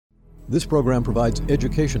This program provides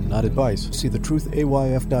education, not advice. See the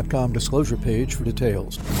truthayf.com disclosure page for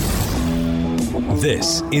details.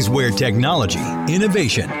 This is where technology,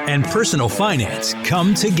 innovation, and personal finance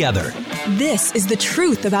come together. This is The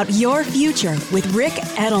Truth About Your Future with Ric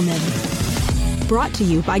Edelman. Brought to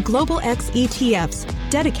you by Global X ETFs,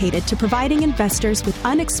 dedicated to providing investors with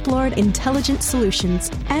unexplored intelligent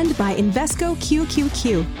solutions, and by Invesco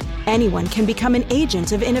QQQ. Anyone can become an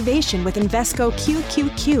agent of innovation with Invesco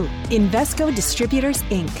QQQ. Invesco Distributors,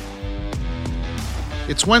 Inc.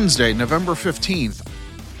 It's Wednesday, November 15th.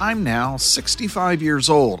 I'm now 65 years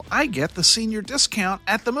old. I get the senior discount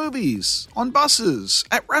at the movies, on buses,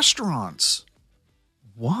 at restaurants.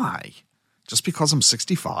 Why? Just because I'm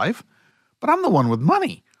 65? But I'm the one with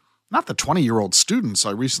money, not the 20-year-old students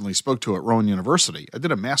I recently spoke to at Rowan University. I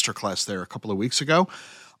did a masterclass there a couple of weeks ago.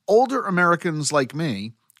 Older Americans like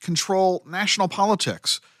me control national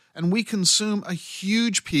politics, and we consume a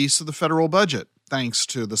huge piece of the federal budget, thanks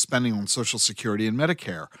to the spending on Social Security and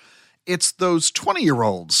Medicare. It's those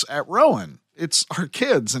 20-year-olds at Rowan. It's our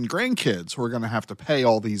kids and grandkids who are going to have to pay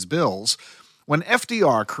all these bills. When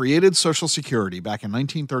FDR created Social Security back in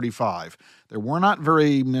 1935, there were not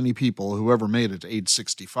very many people who ever made it to age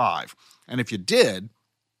 65. And if you did,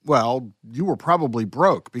 well, you were probably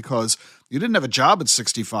broke because you didn't have a job at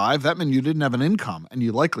 65. That meant you didn't have an income, and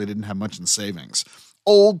you likely didn't have much in savings.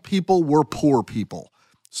 Old people were poor people,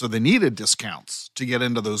 so they needed discounts to get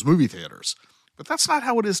into those movie theaters. But that's not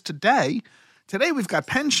how it is today. Today we've got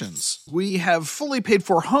pensions. We have fully paid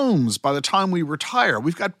for homes by the time we retire.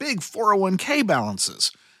 We've got big 401k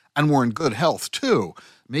balances. And we're in good health, too.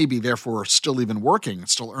 Maybe, therefore, still even working and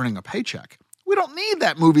still earning a paycheck. We don't need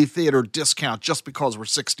that movie theater discount just because we're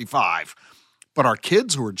 65. But our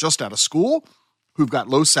kids who are just out of school, who've got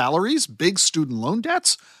low salaries, big student loan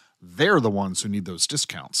debts, they're the ones who need those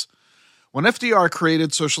discounts. When FDR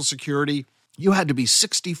created Social Security, you had to be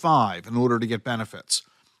 65 in order to get benefits.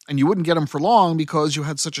 And you wouldn't get them for long because you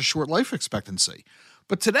had such a short life expectancy.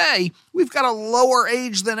 But today, we've got a lower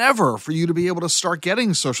age than ever for you to be able to start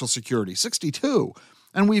getting Social Security, 62.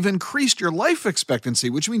 And we've increased your life expectancy,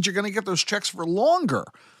 which means you're going to get those checks for longer.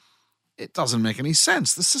 It doesn't make any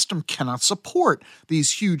sense. The system cannot support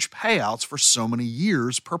these huge payouts for so many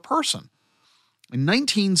years per person. In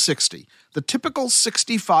 1960, the typical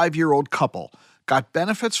 65-year-old couple got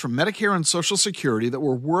benefits from Medicare and Social Security that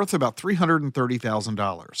were worth about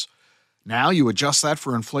 $330,000. Now you adjust that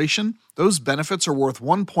for inflation, those benefits are worth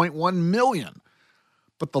 $1.1 million.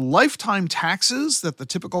 But the lifetime taxes that the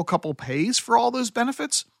typical couple pays for all those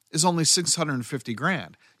benefits is only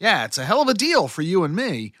 $650,000. Yeah, it's a hell of a deal for you and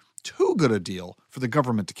me. Too good a deal for the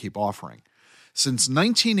government to keep offering. Since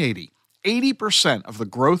 1980, 80% of the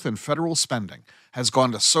growth in federal spending has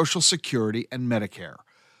gone to Social Security and Medicare.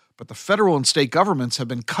 But the federal and state governments have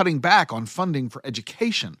been cutting back on funding for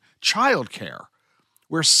education, child care.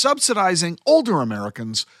 We're subsidizing older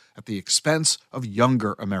Americans at the expense of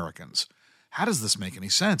younger Americans. How does this make any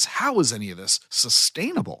sense? How is any of this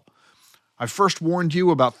sustainable? I first warned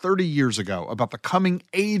you about 30 years ago about the coming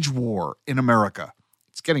age war in America.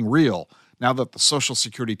 It's getting real now that the Social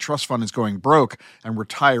Security Trust Fund is going broke and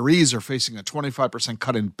retirees are facing a 25%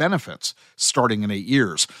 cut in benefits starting in 8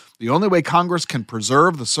 years. The only way Congress can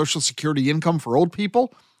preserve the Social Security income for old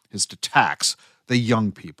people is to tax the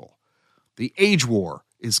young people. The age war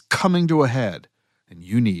is coming to a head, and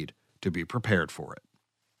you need to be prepared for it.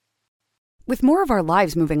 With more of our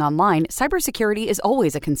lives moving online, cybersecurity is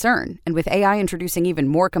always a concern. And with AI introducing even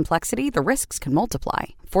more complexity, the risks can multiply.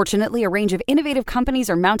 Fortunately, a range of innovative companies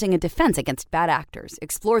are mounting a defense against bad actors.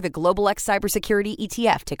 Explore the Global X Cybersecurity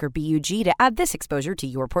ETF, ticker BUG, to add this exposure to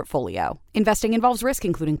your portfolio. Investing involves risk,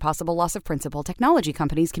 including possible loss of principal. Technology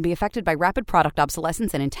companies can be affected by rapid product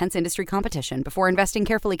obsolescence and intense industry competition. Before investing,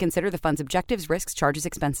 carefully consider the fund's objectives, risks, charges,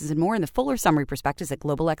 expenses, and more in the fuller summary prospectus at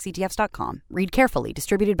globalxetfs.com. Read carefully.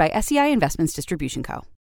 Distributed by SEI Investments Distribution Co.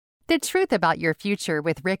 The Truth About Your Future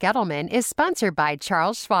with Ric Edelman is sponsored by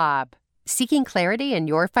Charles Schwab. Seeking clarity in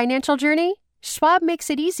your financial journey? Schwab makes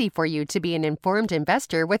it easy for you to be an informed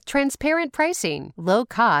investor with transparent pricing, low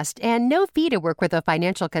cost, and no fee to work with a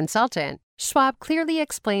financial consultant. Schwab clearly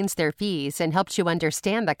explains their fees and helps you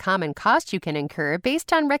understand the common costs you can incur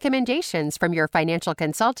based on recommendations from your financial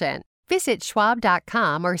consultant. Visit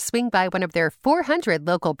schwab.com or swing by one of their 400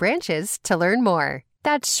 local branches to learn more.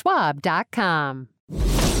 That's schwab.com.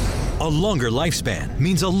 A longer lifespan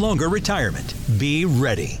means a longer retirement. Be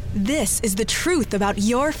ready. This is The Truth About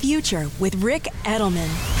Your Future with Ric Edelman.